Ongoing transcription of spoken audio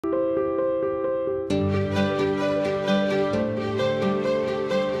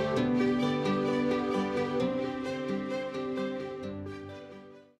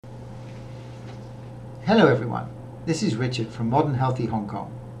Hello everyone, this is Richard from Modern Healthy Hong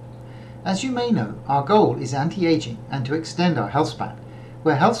Kong. As you may know, our goal is anti-aging and to extend our health span,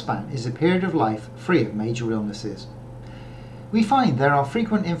 where health span is a period of life free of major illnesses. We find there are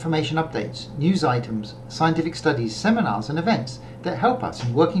frequent information updates, news items, scientific studies, seminars and events that help us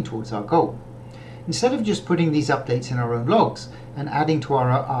in working towards our goal. Instead of just putting these updates in our own logs and adding to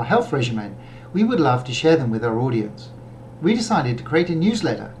our health regimen, we would love to share them with our audience. We decided to create a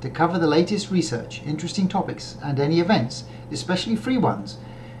newsletter to cover the latest research, interesting topics and any events, especially free ones,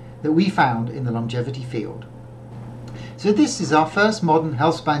 that we found in the longevity field. So this is our first Modern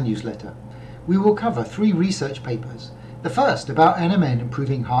Healthspan newsletter. We will cover 3 research papers. The first about NMN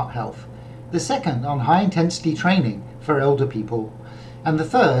improving heart health, the second on high intensity training for elder people, and the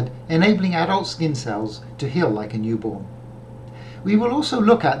third enabling adult skin cells to heal like a newborn. We will also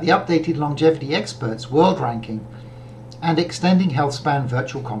look at the updated longevity experts world ranking and extending healthspan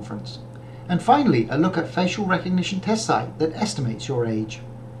virtual conference. And finally, a look at facial recognition test site that estimates your age.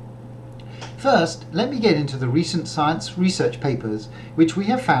 First, let me get into the recent science research papers which we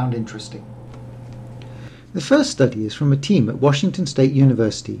have found interesting. The first study is from a team at Washington State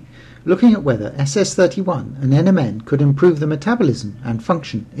University looking at whether SS31 and NMN could improve the metabolism and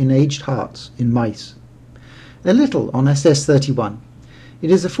function in aged hearts in mice. A little on SS31. It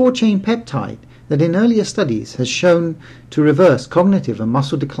is a 4-chain peptide that in earlier studies has shown to reverse cognitive and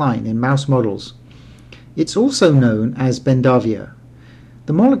muscle decline in mouse models. It's also known as bendavir.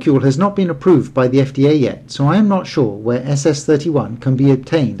 The molecule has not been approved by the FDA yet, so I am not sure where SS31 can be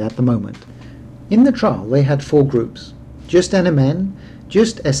obtained at the moment. In the trial they had 4 groups, just NMN,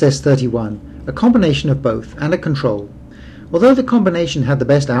 just SS31, a combination of both and a control. Although the combination had the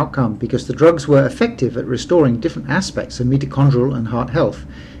best outcome because the drugs were effective at restoring different aspects of mitochondrial and heart health,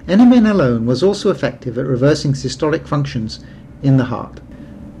 NMN alone was also effective at reversing systolic functions in the heart.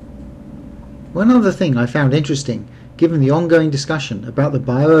 One other thing I found interesting, given the ongoing discussion about the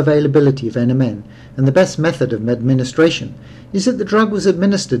bioavailability of NMN and the best method of administration, is that the drug was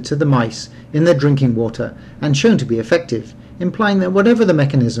administered to the mice in their drinking water and shown to be effective, implying that whatever the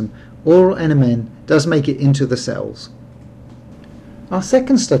mechanism, oral NMN does make it into the cells. Our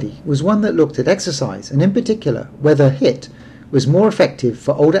second study was one that looked at exercise and in particular whether HIIT was more effective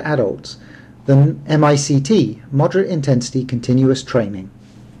for older adults than MICT, moderate intensity continuous training.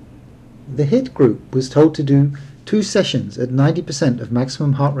 The HIIT group was told to do 2 sessions at 90% of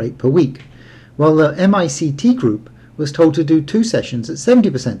maximum heart rate per week, while the MICT group was told to do 2 sessions at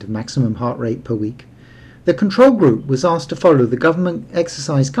 70% of maximum heart rate per week. The control group was asked to follow the government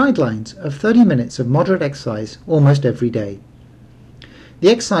exercise guidelines of 30 minutes of moderate exercise almost every day. The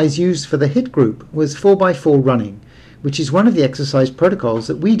exercise used for the HIIT group was 4x4 running, which is one of the exercise protocols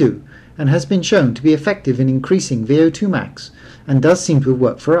that we do and has been shown to be effective in increasing VO2 max and does seem to have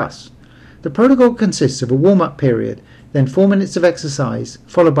worked for us. The protocol consists of a warm-up period, then 4 minutes of exercise,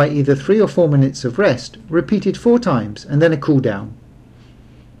 followed by either 3 or 4 minutes of rest, repeated 4 times, and then a cool down.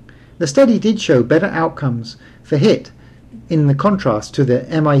 The study did show better outcomes for HIIT in the contrast to the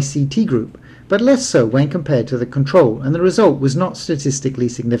MICT group, but less so when compared to the control, and the result was not statistically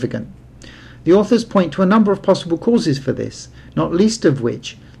significant. The authors point to a number of possible causes for this, not least of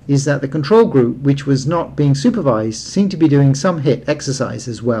which is that the control group, which was not being supervised, seemed to be doing some HIIT exercise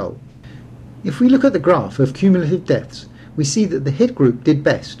as well. If we look at the graph of cumulative deaths, we see that the HIIT group did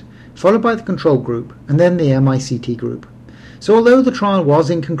best, followed by the control group and then the MICT group. So although the trial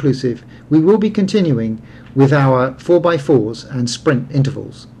was inconclusive, we will be continuing with our 4x4s and sprint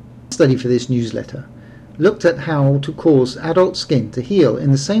intervals. The study for this newsletter looked at how to cause adult skin to heal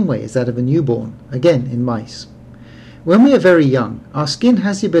in the same way as that of a newborn, again in mice. When we are very young, our skin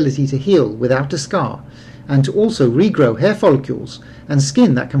has the ability to heal without a scar and to also regrow hair follicles and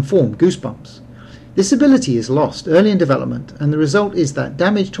skin that can form goosebumps. This ability is lost early in development, and the result is that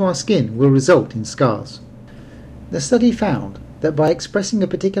damage to our skin will result in scars. The study found that by expressing a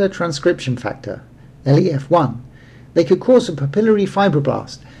particular transcription factor, LEF1, they could cause a papillary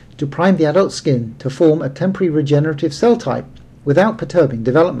fibroblast to prime the adult skin to form a temporary regenerative cell type without perturbing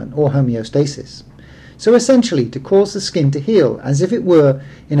development or homeostasis. So essentially to cause the skin to heal as if it were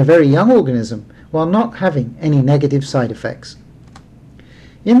in a very young organism while not having any negative side effects.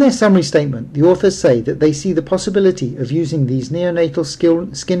 In their summary statement, the authors say that they see the possibility of using these neonatal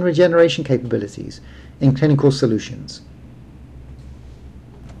skin regeneration capabilities in clinical solutions.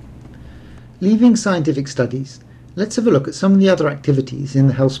 Leaving scientific studies, let's have a look at some of the other activities in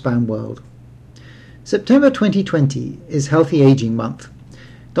the healthspan world. September 2020 is Healthy Aging Month.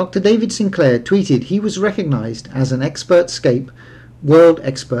 Dr. David Sinclair tweeted he was recognized as an ExpertScape World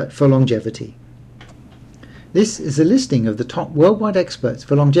Expert for Longevity. This is a listing of the top worldwide experts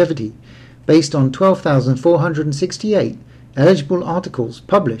for longevity based on 12,468 eligible articles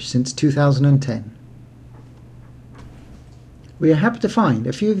published since 2010. We are happy to find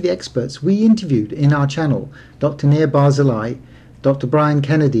a few of the experts we interviewed in our channel, Dr. Nir Barzilai, Dr. Brian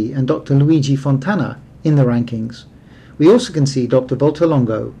Kennedy and Dr. Luigi Fontana, in the rankings. We also can see Dr.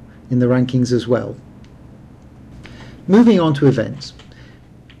 Voltalongo in the rankings as well. Moving on to events.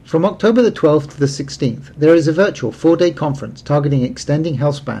 From October the 12th to the 16th, there is a virtual 4-day conference targeting extending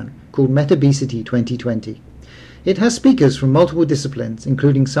Healthspan called Metabesity 2020. It has speakers from multiple disciplines,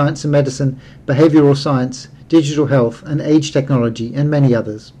 including science and medicine, behavioral science, digital health, and age technology, and many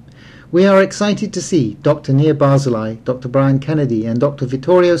others. We are excited to see Dr. Nir Barzilai, Dr. Brian Kennedy, and Dr.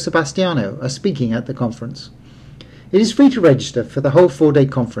 Vittorio Sebastiano are speaking at the conference. It is free to register for the whole 4-day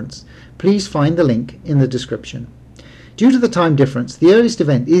conference. Please find the link in the description. Due to the time difference, the earliest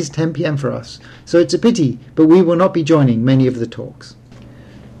event is 10 p.m. for us, so it's a pity, but we will not be joining many of the talks.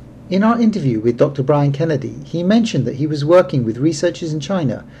 In our interview with Dr. Brian Kennedy, he mentioned that he was working with researchers in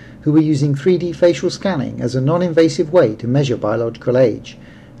China who were using 3D facial scanning as a non-invasive way to measure biological age,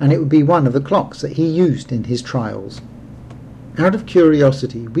 and it would be one of the clocks that he used in his trials. Out of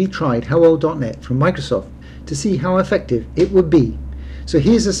curiosity, we tried HowOld.net from Microsoft to see how effective it would be, so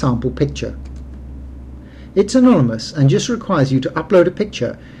here's a sample picture. It's anonymous and just requires you to upload a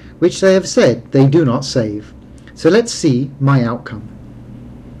picture, which they have said they do not save. So let's see my outcome.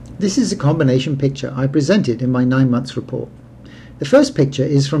 This is a combination picture I presented in my 9 months report. The first picture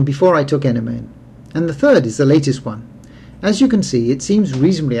is from before I took NMN, and the third is the latest one. As you can see, it seems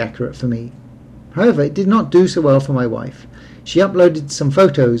reasonably accurate for me. However, it did not do so well for my wife. She uploaded some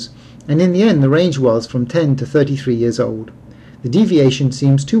photos, and in the end the range was from 10 to 33 years old. The deviation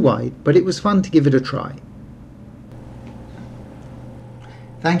seems too wide, but it was fun to give it a try.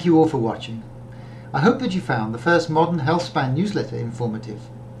 Thank you all for watching. I hope that you found the first modern Healthspan newsletter informative.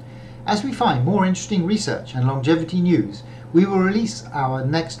 As we find more interesting research and longevity news, we will release our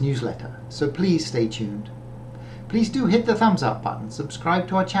next newsletter, so please stay tuned. Please do hit the thumbs up button, subscribe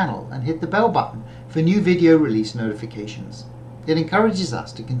to our channel, and hit the bell button for new video release notifications. It encourages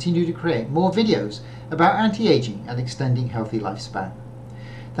us to continue to create more videos about anti-aging and extending healthy lifespan.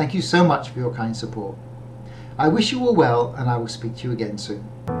 Thank you so much for your kind support. I wish you all well, and I will speak to you again soon.